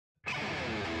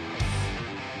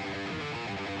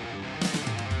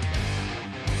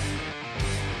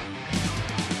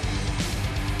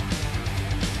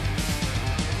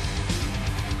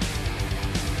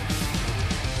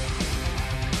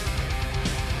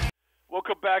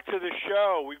welcome back to the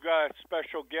show. We've got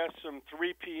special guests from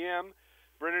 3 p.m.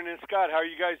 Brennan and Scott, how are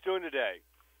you guys doing today?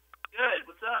 Good.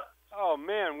 What's up? Oh,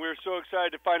 man, we're so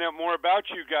excited to find out more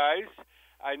about you guys.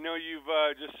 I know you've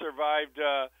just survived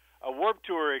a Warped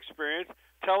Tour experience.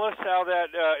 Tell us how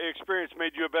that experience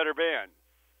made you a better band.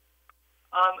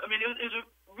 It was a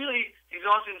really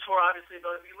exhausting tour, obviously,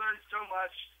 but we learned so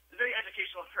much. It was very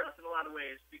educational for us in a lot of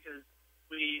ways because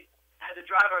we had to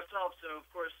drive ourselves, so, of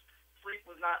course, sleep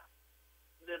was not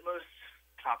the most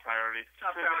top priority. It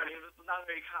was not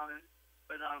very common.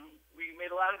 But we made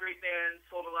a lot of great bands,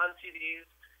 sold a lot of CDs,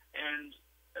 and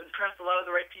impressed a lot of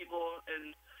the right people,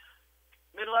 and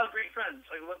made a lot of great friends,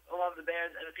 like a lot of the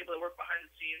bands and the people that work behind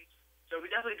the scenes. So we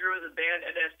definitely grew as a band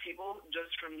and as people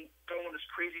just from going on this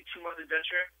crazy 2-month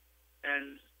adventure,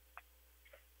 and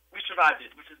we survived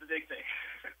it, which is the big thing.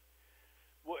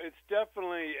 Well, it's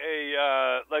definitely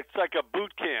it's like a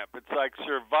boot camp. It's like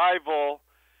survival,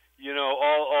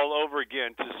 all over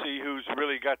again to see who's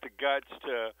really got the guts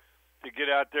to get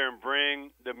out there and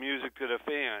bring the music to the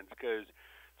fans, because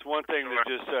it's one thing to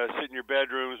just sit in your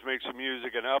bedrooms, make some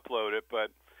music, and upload it, but,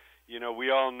 we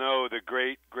all know the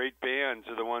great bands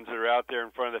are the ones that are out there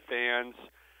in front of the fans,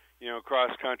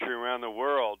 across country, around the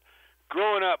world.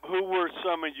 Growing up, who were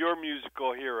some of your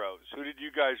musical heroes? Who did you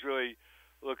guys really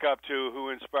look up to? Who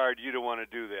inspired you to want to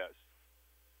do this?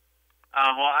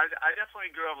 Well, I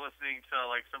definitely grew up listening to,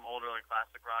 some older,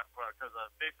 classic rock, because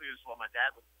basically it was what my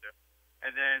dad listened to.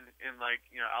 And then in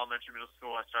elementary, middle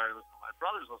school, I started listening to what my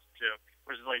brothers listened to,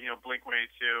 which is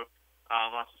Blink-182,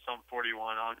 lots of Sum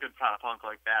 41, all good pop punk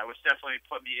like that, which definitely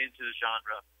put me into the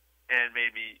genre and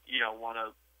made me want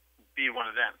to be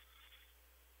one of them.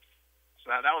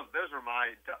 So those were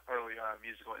my early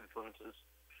musical influences.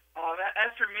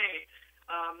 As for me,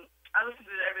 I listened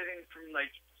to everything from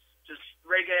just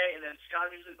reggae and then ska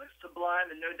music like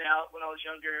Sublime and No Doubt when I was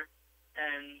younger,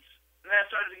 and then I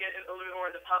started to get a little bit more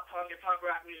into pop punk and punk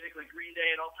rock music like Green Day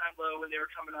and All Time Low when they were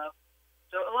coming up.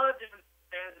 So a lot of different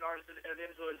bands and artists have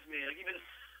influenced me. Like even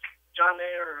John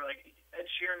Mayer or Ed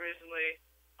Sheeran recently.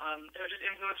 It just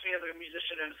influenced me as a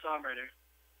musician and a songwriter.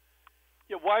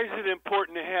 Yeah, why is it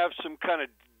important to have some kind of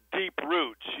deep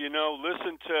roots?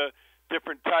 Listen to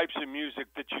different types of music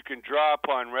that you can draw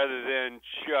upon rather than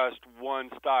just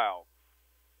one style.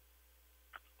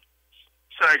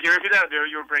 Sorry, can you repeat that?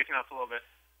 You were breaking up a little bit.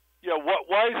 Yeah,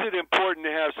 why is it important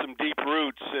to have some deep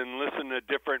roots and listen to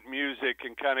different music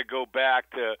and kind of go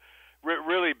back to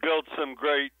really build some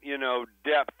great,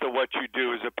 depth to what you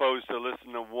do as opposed to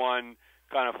listen to one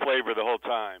kind of flavor the whole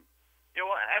time? Yeah,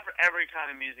 well, every kind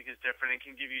of music is different. It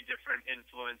can give you different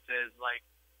influences.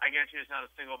 I guarantee there's not a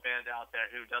single band out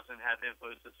there who doesn't have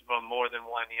influences from more than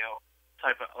one,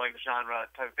 type of genre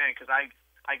type of band. Because I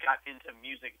got into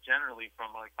music generally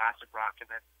from classic rock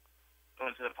and then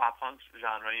into the pop punk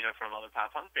genre, from other pop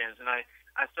punk bands, and I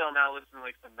still now listen to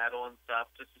some metal and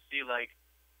stuff just to see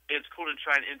it's cool to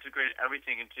try and integrate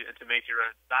everything to make your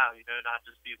own style, not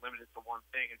just be limited to one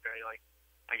thing and very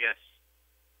I guess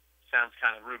sounds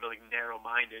kind of rude, but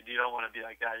narrow-minded. You don't want to be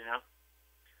like that,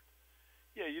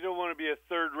 Yeah, you don't want to be a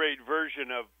third-rate version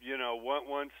of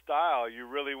one style. You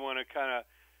really want to kind of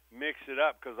mix it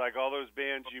up because all those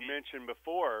bands you mentioned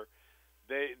before.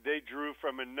 They drew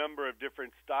from a number of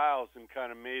different styles and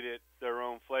kind of made it their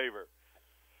own flavor.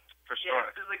 For sure.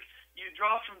 Yeah, because you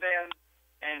draw from bands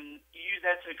and you use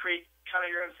that to create kind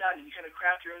of your own sound, and you kind of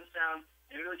craft your own sound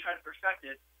and you really try to perfect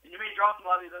it. And you may draw from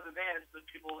a lot of these other bands, but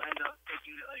people end up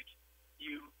thinking that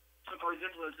you took all these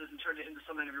influences and turned it into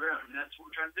something of your own, and that's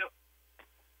what we're trying to do.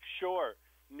 Sure.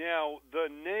 Now, the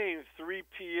name 3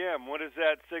 p.m., what does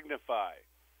that signify?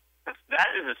 That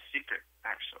is a secret,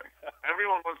 actually.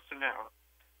 Everyone wants to know.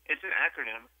 It's an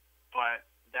acronym, but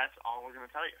that's all we're going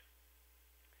to tell you.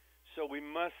 So we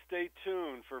must stay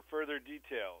tuned for further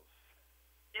details.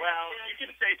 Well, you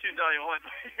can stay tuned all you want,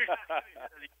 but you're not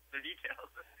going to get the details.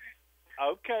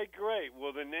 Okay, great.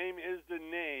 Well, the name is the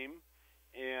name,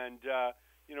 and,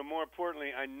 more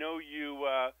importantly, I know you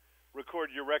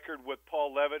recorded your record with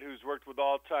Paul Levitt, who's worked with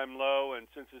All Time Low and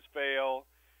Census Fail,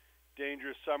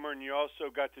 Dangerous Summer, and you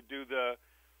also got to do the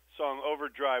song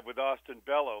Overdrive with Austin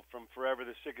Bellow from Forever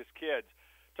the Sickest Kids.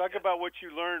 Talk about what you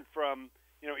learned from,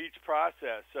 each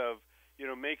process of,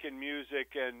 making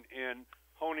music and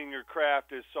honing your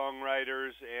craft as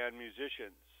songwriters and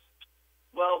musicians.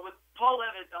 Well, with Paul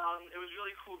Levitt, it was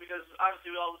really cool because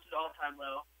obviously we all listened to All Time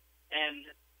Low, and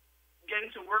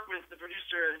getting to work with the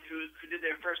producer who did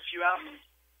their first few albums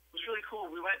was really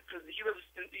cool. We went, because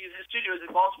his studio is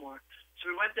in Baltimore, so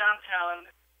we went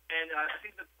downtown. And I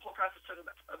think the whole process took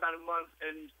about a month,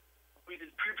 and we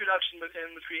did pre-production with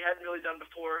him, which we hadn't really done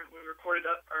before. We recorded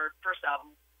our first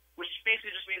album, which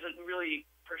basically just means like we really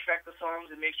perfect the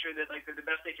songs and make sure that like they're the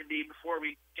best they can be before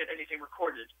we get anything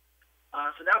recorded.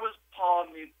 So that was Paul,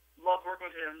 and we loved working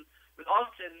with him. With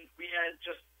Austin, we had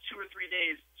just 2 or 3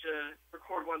 days to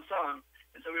record one song,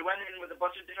 and so we went in with a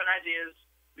bunch of different ideas.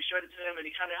 We showed it to him, and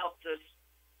he kind of helped us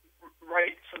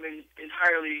write something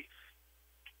entirely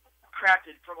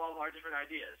crafted from all of our different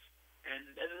ideas, and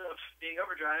it ended up being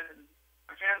Overdrive, and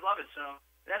our fans love it. So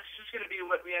that's just going to be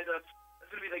what we end up. It's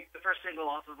going to be like the first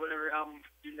single off of whatever album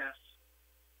we do next.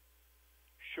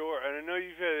 Sure, and I know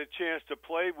you've had a chance to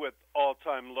play with All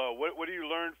Time Low. What do you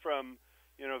learn from,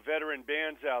 veteran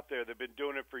bands out there that have been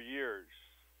doing it for years?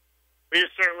 We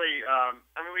certainly,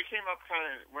 we came up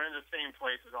we're in the same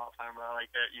place as All Time Low,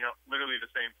 like that, literally the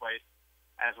same place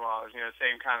as well as,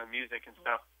 same kind of music and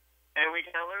stuff. And we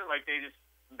kind of learned, like,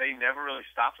 they never really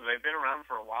stopped. They've been around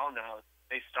for a while now.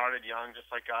 They started young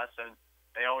just like us, and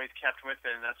they always kept with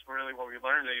it, and that's really what we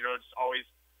learned, just always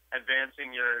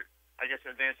advancing your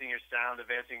sound,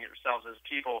 advancing yourselves as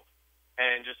people,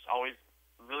 and just always,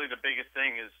 really the biggest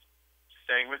thing is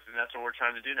staying with it, and that's what we're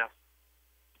trying to do now.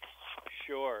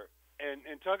 Sure. And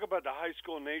talk about the High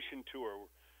School Nation tour.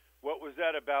 What was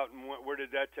that about, and where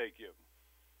did that take you?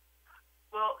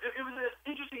 Well, it was an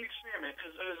interesting experiment,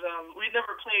 because it was, we'd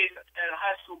never played at a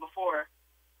high school before,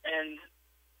 and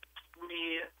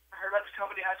we heard about this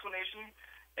company, High School Nation,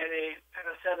 and they kind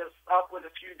of set us up with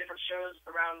a few different shows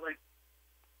around, like,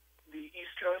 the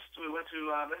East Coast. We went to,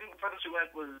 I think the furthest we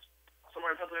went was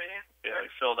somewhere in Pennsylvania. Yeah,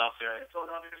 like Philadelphia. Right?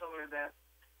 Philadelphia or something like that.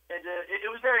 And it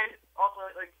was very, also,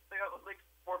 like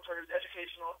Warped Tour, it was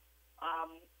educational.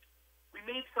 We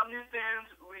made some new fans.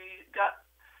 We got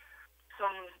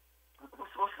some,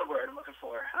 what's the word I'm looking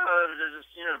for? There's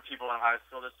just, people in high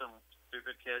school, there's some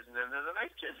stupid kids, and then there's the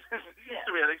nice kids. Yeah.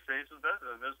 So we had experiences with both of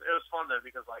them. It was fun, though,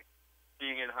 because, like,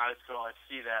 being in high school, I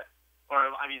see that,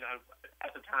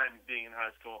 at the time, being in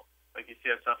high school, like, you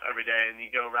see that stuff every day, and you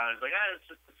go around, it's like, it's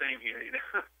just the same here,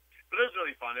 But it was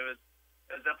really fun. It was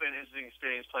definitely an interesting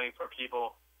experience playing for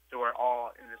people who are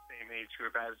all in the same age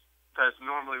group because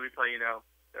normally we play,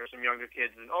 there are some younger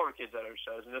kids and older kids at our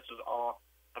shows, and this was all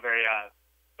a very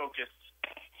focused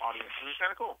audience. It was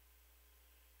kind of cool.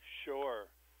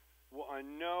 Sure. Well, I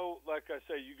know, like I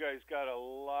say, you guys got a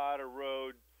lot of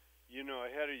road,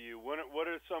 ahead of you. What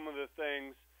are some of the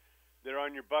things that are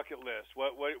on your bucket list?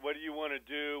 What do you want to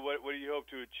do? What do you hope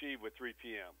to achieve with 3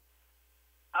 p.m.?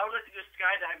 I would like to go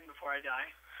skydiving before I die.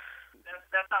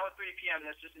 That's not with 3 p.m.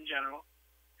 That's just in general.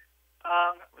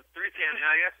 With 3 p.m.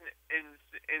 I guess in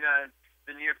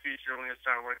the near future, we're going to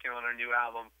start working on our new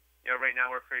album. Right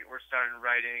now we're starting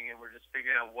writing, and we're just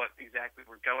figuring out what exactly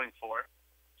we're going for.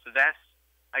 So that's,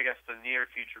 I guess, the near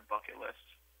future bucket list.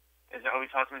 Are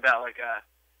we talking about like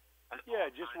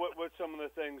just what some of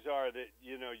the things are that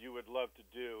you would love to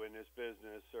do in this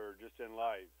business or just in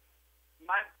life?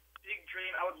 My big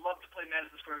dream, I would love to play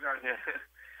Madison Square Garden.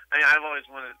 Yeah. I've always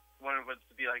wanted what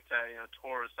to be like to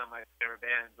tour with some of my favorite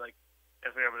bands. Like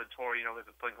if we were able to tour, with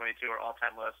Blink-182 or All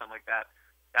Time Low, something like that.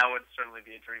 That would certainly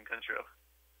be a dream come true.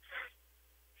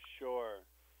 Sure.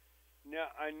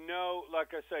 Now I know,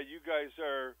 like I said, you guys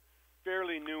are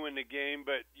fairly new in the game,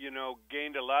 but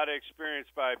gained a lot of experience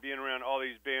by being around all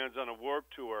these bands on a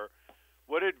Warped Tour.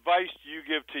 What advice do you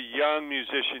give to young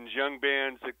musicians, young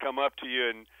bands that come up to you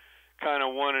and kind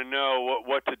of want to know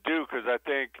what to do? Because I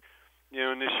think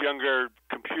in this younger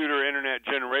computer internet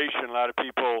generation, a lot of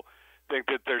people think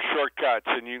that there's shortcuts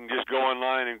and you can just go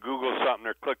online and Google something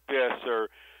or click this, or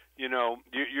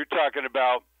you're talking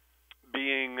about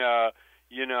being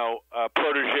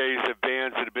proteges of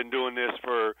bands that have been doing this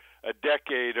for a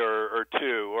decade or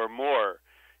two or more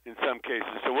in some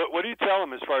cases. So what do you tell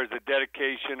them as far as the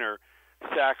dedication or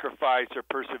sacrifice or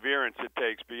perseverance it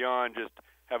takes beyond just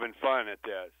having fun at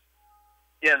this?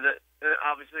 Yeah,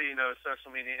 obviously,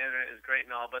 social media and internet is great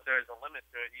and all, but there's a limit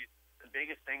to it. The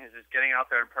biggest thing is just getting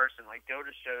out there in person. Like, go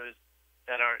to shows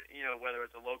that are, whether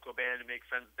it's a local band to make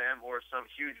friends with them or some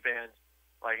huge band,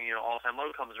 like, All Time Low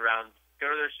comes around.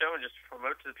 Go to their show and just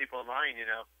promote to the people online,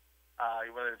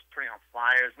 whether it's putting on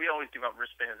flyers. We always give out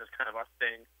wristbands. That's kind of our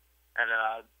thing. And,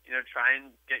 try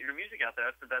and get your music out there.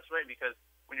 That's the best way, because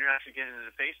when you're actually getting into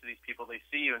the face of these people, they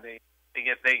see you and they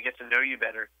get to know you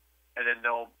better. And then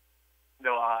they'll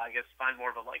I guess, find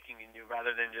more of a liking in you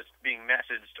rather than just being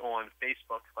messaged on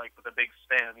Facebook, like with a big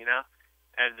spam,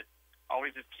 and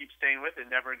always just keep staying with it,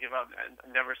 never give up, and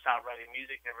never stop writing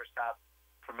music, never stop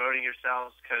promoting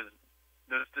yourselves, because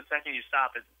the second you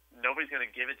stop, nobody's going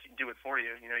to do it for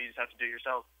you. You just have to do it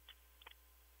yourself.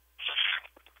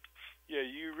 Yeah,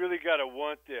 you really got to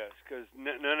want this, because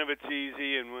none of it's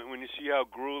easy, and when you see how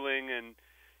grueling and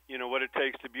what it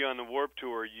takes to be on the Warped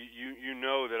Tour, you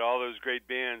know that all those great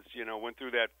bands, went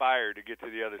through that fire to get to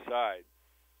the other side.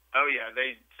 Oh yeah,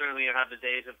 they certainly have the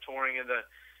days of touring in the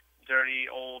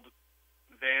dirty old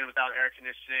van without air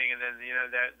conditioning, and then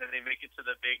then they make it to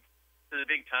the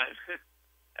big time.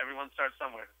 Everyone starts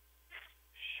somewhere.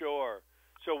 Sure.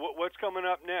 So what's coming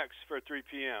up next for 3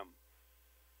 p.m.?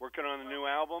 Working on the new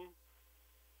album?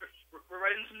 We're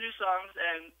writing some new songs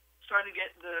and starting to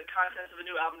get the contents of a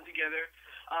new album together.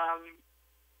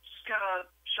 Just kind of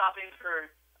shopping for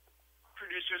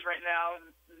producers right now and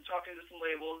talking to some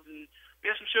labels. And we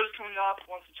have some shows coming up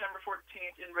on September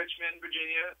 14th in Richmond,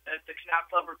 Virginia at the Canal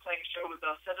Club. We're playing a show with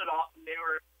Set It Off, and they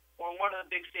were on one of the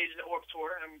big stages at Warped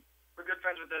Tour, and we're good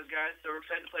friends with those guys, so we're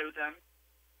excited to play with them.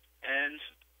 And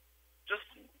just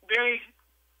very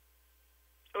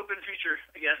open future,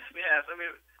 I guess, we have. I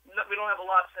mean, we don't have a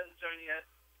lot set in stone yet,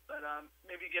 but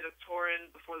maybe get a tour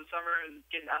in before the summer and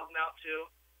get an album out too.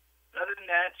 But other than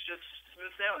that, it's just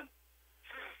smooth sailing.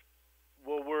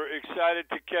 Well, we're excited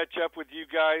to catch up with you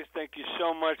guys. Thank you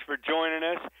so much for joining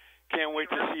us. Can't wait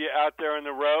to see you out there on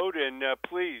the road, and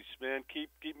please, man, keep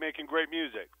making great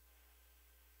music.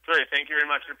 Great, thank you very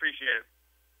much. I appreciate it.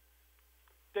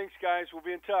 Thanks, guys. We'll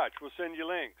be in touch. We'll send you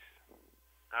links.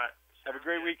 All right. Have a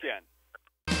great weekend.